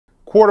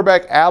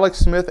Quarterback Alex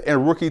Smith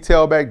and rookie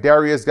tailback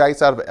Darius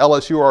Geis out of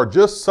LSU are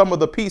just some of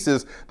the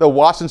pieces the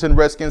Washington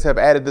Redskins have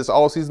added this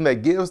offseason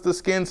that gives the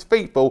Skins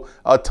faithful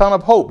a ton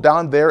of hope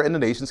down there in the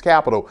nation's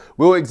capital.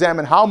 We'll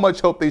examine how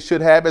much hope they should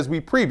have as we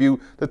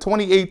preview the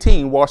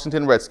 2018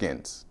 Washington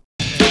Redskins.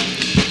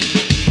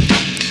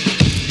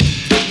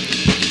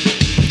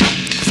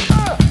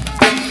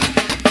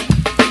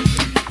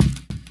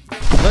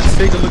 Let's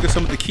take a look at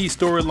some of the key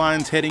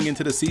storylines heading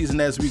into the season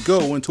as we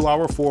go into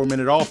our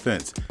 4-minute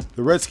offense.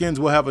 The Redskins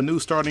will have a new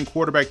starting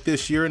quarterback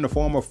this year in the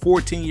form of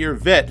 14-year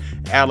vet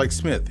Alex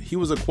Smith. He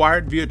was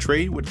acquired via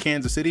trade with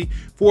Kansas City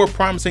for a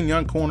promising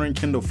young corner in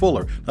Kendall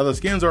Fuller. Now, the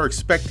Skins are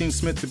expecting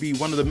Smith to be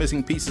one of the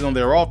missing pieces on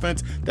their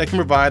offense that can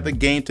provide the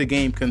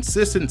game-to-game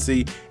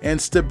consistency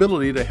and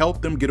stability to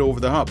help them get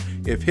over the hump.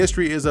 If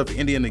history is of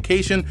any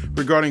indication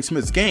regarding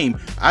Smith's game,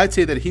 I'd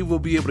say that he will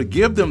be able to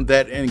give them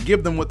that and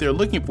give them what they're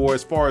looking for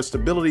as far as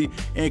stability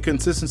and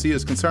consistency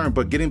is concerned,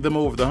 but getting them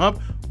over the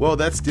hump, well,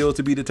 that's still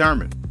to be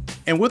determined.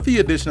 And with the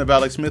addition of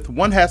Alex Smith,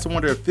 one has to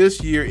wonder if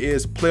this year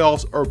is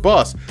playoffs or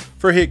bust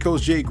for head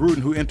coach Jay Gruden,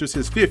 who enters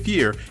his 5th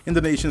year in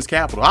the nation's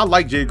capital. I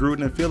like Jay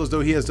Gruden and feel as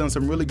though he has done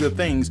some really good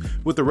things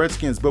with the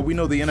Redskins, but we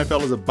know the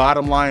NFL is a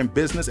bottom line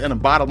business, and the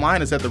bottom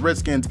line is that the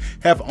Redskins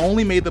have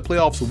only made the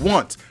playoffs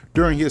once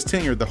during his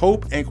tenure. The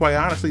hope, and quite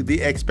honestly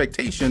the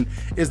expectation,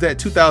 is that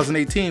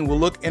 2018 will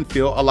look and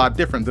feel a lot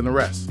different than the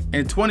rest.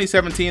 In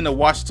 2017, the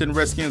Washington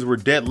Redskins were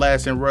dead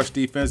last in rush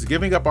defense,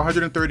 giving up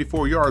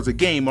 134 yards a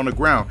game on the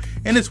ground.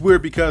 And it's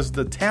weird because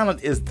the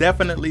talent is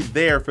definitely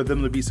there for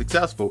them to be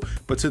successful.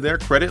 But to their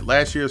credit,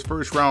 last year's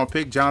first-round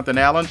pick, Jonathan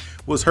Allen,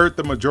 was hurt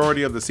the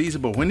majority of the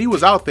season. But when he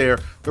was out there,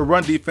 the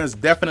run defense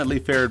definitely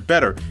fared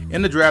better.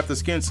 In the draft, the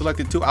Skins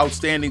selected 2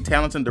 outstanding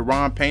talents in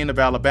Deron Payne of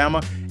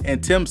Alabama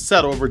and Tim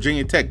Settle of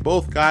Virginia Tech.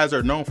 Both guys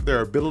are known for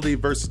their ability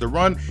versus the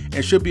run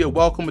and should be a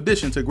welcome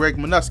addition to Greg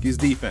Minuski's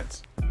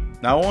defense.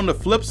 Now, on the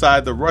flip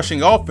side, the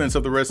rushing offense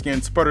of the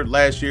Redskins sputtered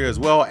last year as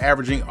well,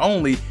 averaging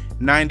only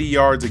 90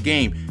 yards a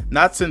game.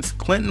 Not since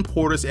Clinton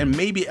Portis and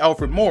maybe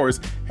Alfred Morris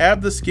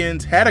have the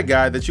Skins had a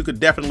guy that you could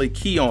definitely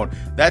key on.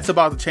 That's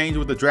about to change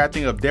with the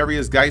drafting of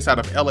Darius Geis out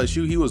of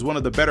LSU. He was one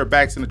of the better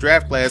backs in the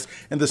draft class,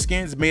 and the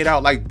Skins made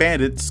out like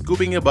bandits,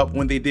 scooping him up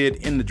when they did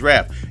in the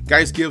draft.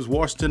 Geis gives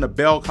Washington a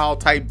bell cow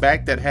type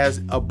back that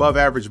has above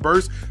average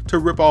burst to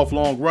rip off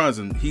long runs,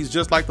 and he's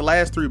just like the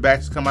last 3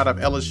 backs to come out of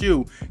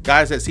LSU,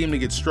 guys that seem to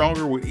get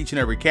stronger with each and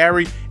every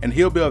carry, and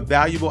he'll be a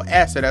valuable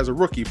asset as a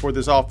rookie for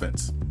this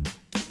offense.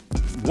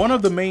 One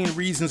of the main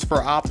reasons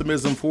for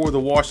optimism for the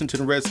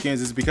Washington Redskins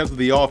is because of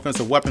the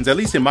offensive weapons, at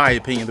least in my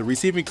opinion. The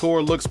receiving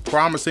core looks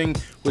promising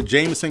with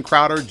Jamison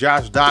Crowder,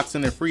 Josh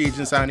Doctson, and free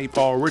agent signee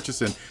Paul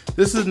Richardson.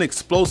 This is an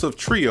explosive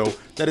trio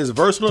that is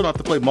versatile enough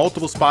to play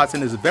multiple spots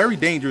and is very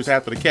dangerous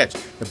after the catch.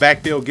 The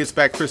backfield gets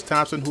back Chris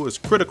Thompson, who is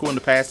critical in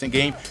the passing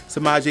game.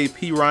 Samaje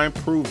Perine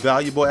proved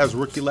valuable as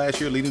rookie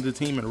last year, leading the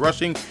team in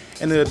rushing.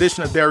 And the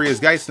addition of Darius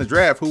Geis in the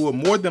draft, who will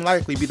more than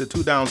likely be the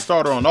 2-down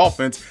starter on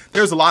offense,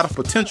 there's a lot of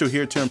potential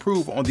here to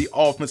improve on the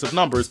offensive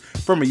numbers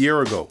from a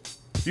year ago.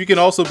 You can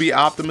also be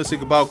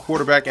optimistic about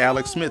quarterback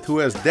Alex Smith, who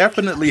has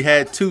definitely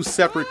had 2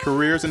 separate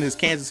careers in his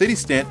Kansas City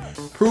stint,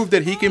 proved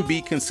that he can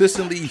be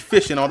consistently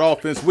efficient on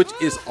offense, which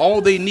is all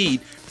they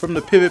need from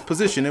the pivot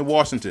position in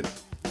Washington.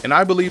 And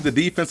I believe the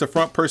defensive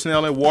front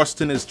personnel in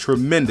Washington is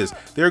tremendous.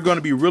 They're going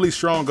to be really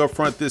strong up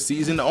front this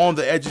season. On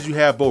the edges, you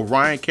have both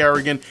Ryan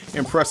Kerrigan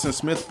and Preston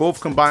Smith,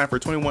 both combined for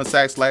 21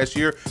 sacks last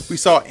year. We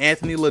saw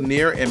Anthony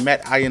Lanier and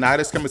Matt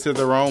Ioannidis coming to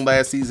their own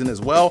last season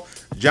as well.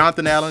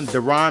 Jonathan Allen,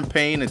 Deron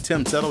Payne, and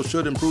Tim Settle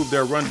should improve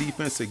their run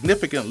defense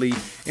significantly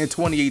in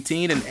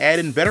 2018, and add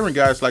in veteran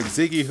guys like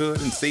Ziggy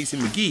Hood and Stacey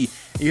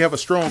McGee, and you have a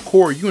strong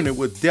core unit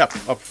with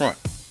depth up front.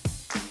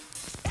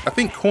 I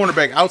think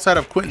cornerback outside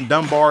of Quentin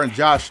Dunbar and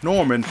Josh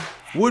Norman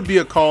would be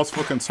a cause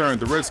for concern.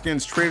 The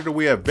Redskins traded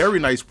away a very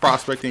nice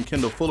prospect in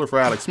Kendall Fuller for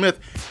Alex Smith,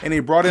 and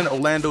they brought in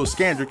Orlando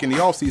Scandrick in the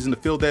offseason to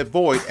fill that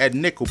void at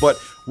nickel. But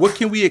what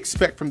can we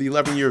expect from the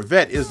 11-year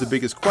vet is the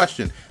biggest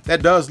question.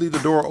 That does leave the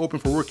door open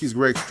for rookies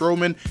Greg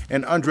Stroman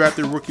and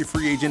undrafted rookie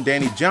free agent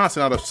Danny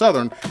Johnson out of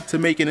Southern to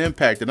make an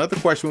impact. Another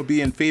question would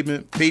be in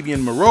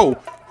Fabian Moreau,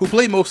 who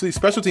played mostly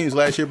special teams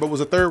last year but was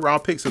a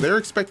 3rd-round pick, so they're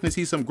expecting to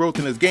see some growth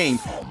in his game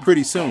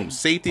pretty soon.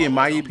 Safety, in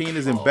my opinion,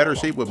 is in better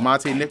shape with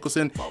Monte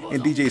Nicholson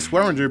and DJ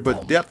Swearinger,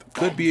 but depth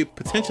could be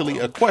potentially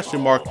a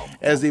question mark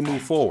as they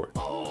move forward.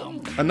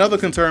 Another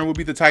concern would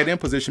be the tight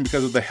end position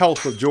because of the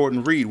health of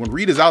Jordan Reed. When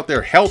Reed is out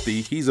there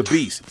healthy, he's a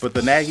beast, but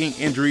the nagging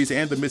injuries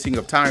and the missing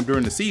of time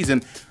during the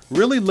season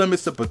really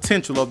limits the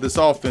potential of this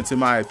offense, in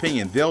my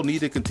opinion. They'll need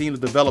to continue to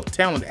develop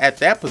talent at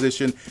that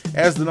position,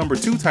 as the number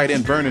 2 tight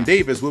end, Vernon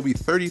Davis, will be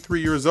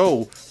 33 years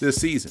old this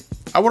season.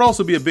 I would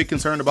also be a big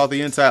concern about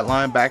the inside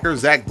linebacker.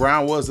 Zach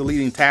Brown was the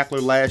leading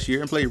tackler last year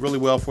and played really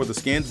well for the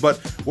Skins, but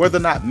whether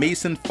or not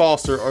Mason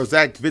Foster or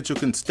Zach Mitchell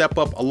can step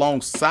up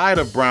alongside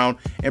of Brown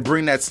and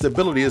bring that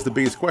stability is the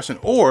biggest question.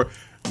 Or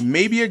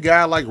maybe a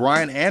guy like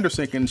Ryan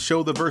Anderson can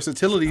show the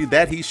versatility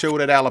that he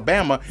showed at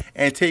Alabama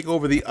and take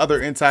over the other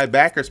inside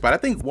backer spot. I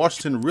think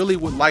Washington really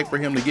would like for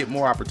him to get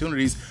more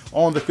opportunities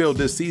on the field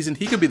this season.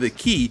 He could be the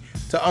key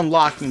to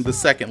unlocking the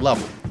second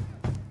level.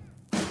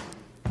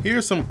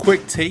 Here's some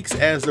quick takes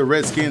as the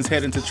Redskins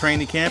head into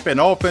training camp. An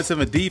offensive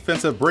and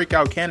defensive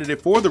breakout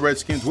candidate for the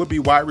Redskins would be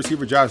wide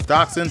receiver Josh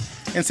Doctson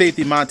and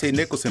safety Monte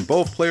Nicholson.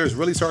 Both players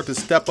really started to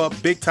step up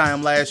big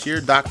time last year.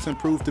 Doctson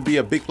proved to be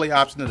a big play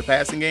option in the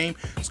passing game,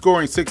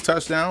 scoring 6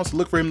 touchdowns.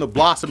 Look for him to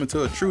blossom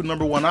into a true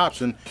 #1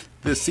 option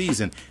this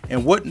season.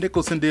 And what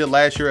Nicholson did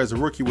last year as a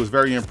rookie was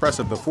very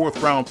impressive. The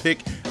 4th round pick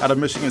out of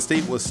Michigan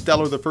State was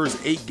stellar the first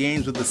 8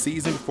 games of the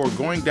season before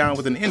going down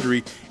with an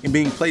injury and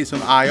being placed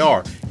on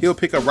IR. He'll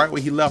pick up right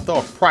where he left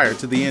off prior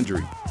to the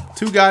injury.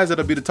 2 guys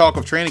that'll be the talk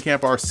of training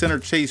camp are center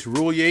Chase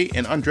Roulier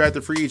and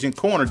undrafted free agent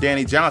corner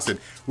Danny Johnson.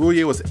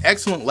 Roulier was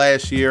excellent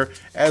last year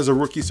as a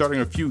rookie, starting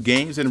a few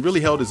games and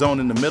really held his own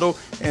in the middle.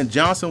 And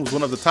Johnson was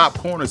one of the top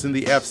corners in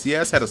the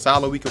FCS, had a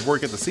solid week of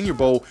work at the Senior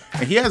Bowl,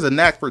 and he has a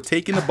knack for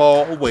taking the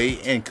ball away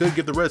and could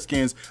give the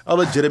Redskins a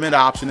legitimate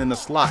option in the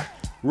slot.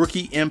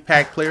 Rookie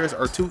impact players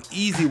are 2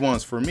 easy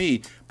ones for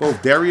me.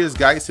 Both Darius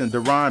Geis and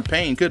Daron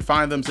Payne could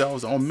find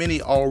themselves on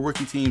many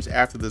all-rookie teams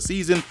after the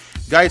season.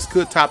 Geis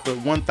could top the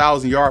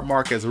 1,000-yard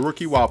mark as a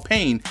rookie, while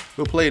Payne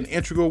will play an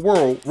integral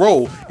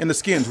role in the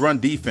Skins' run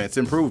defense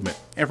improvement.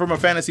 And from a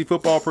fantasy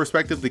football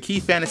perspective, the key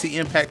fantasy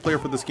impact player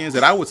for the Skins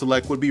that I would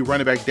select would be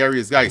running back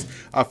Darius Geis.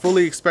 I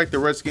fully expect the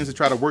Redskins to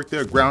try to work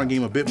their ground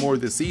game a bit more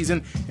this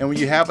season, and when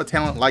you have a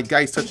talent like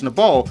Geis touching the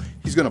ball,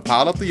 he's going to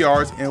pile up the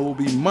yards and will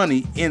be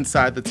money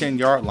inside the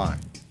 10-yard line.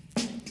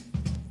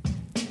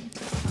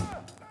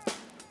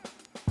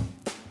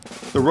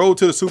 The road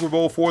to the Super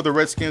Bowl for the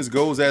Redskins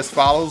goes as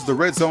follows. The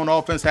red zone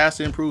offense has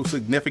to improve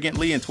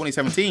significantly. In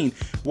 2017,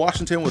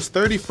 Washington was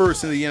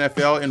 31st in the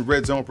NFL in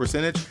red zone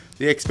percentage.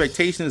 The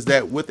expectation is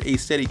that with a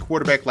steady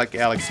quarterback like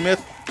Alex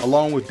Smith,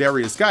 along with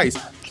Darius Geis,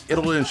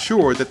 it'll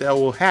ensure that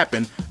will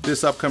happen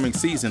this upcoming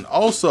season.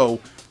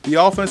 Also, the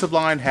offensive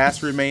line has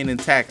to remain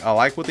intact. I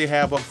like what they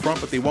have up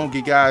front, but they won't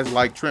get guys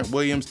like Trent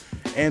Williams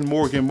and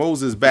Morgan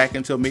Moses back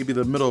until maybe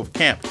the middle of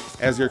camp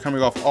as they're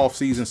coming off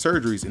season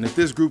surgeries. And if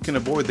this group can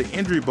avoid the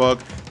injury bug,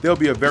 they'll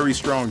be a very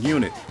strong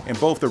unit. And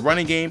both the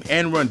running game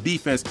and run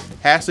defense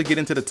has to get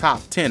into the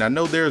top 10. I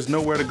know there's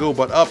nowhere to go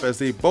but up, as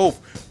they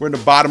both were in the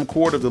bottom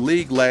quarter of the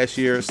league last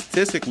year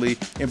statistically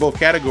in both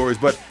categories,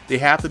 but they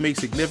have to make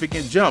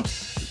significant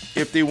jumps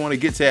if they want to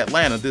get to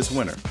Atlanta this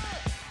winter.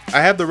 I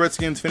have the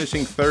Redskins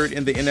finishing 3rd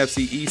in the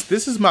NFC East.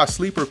 This is my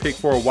sleeper pick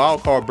for a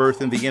wild card berth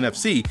in the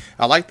NFC.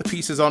 I like the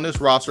pieces on this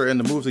roster, and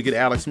the moves to get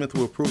Alex Smith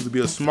will prove to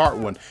be a smart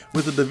one.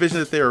 With the division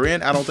that they're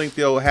in, I don't think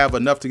they'll have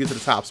enough to get to the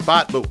top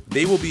spot, but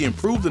they will be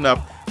improved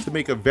enough to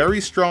make a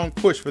very strong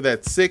push for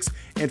that 6th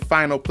and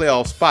final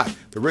playoff spot.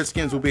 The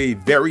Redskins will be a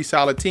very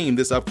solid team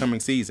this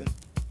upcoming season.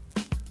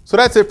 So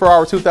that's it for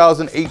our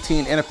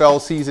 2018 NFL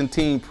season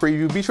team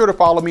preview. Be sure to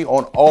follow me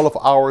on all of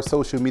our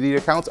social media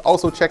accounts.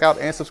 Also check out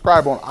and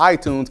subscribe on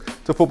iTunes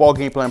to Football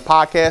Game Plan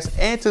Podcast,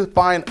 and to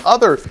find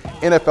other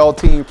NFL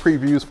team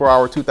previews for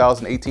our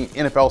 2018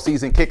 NFL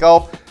season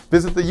kickoff,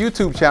 visit the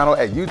YouTube channel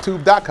at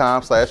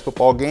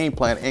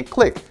youtube.com/footballgameplan and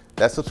click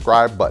that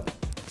subscribe button.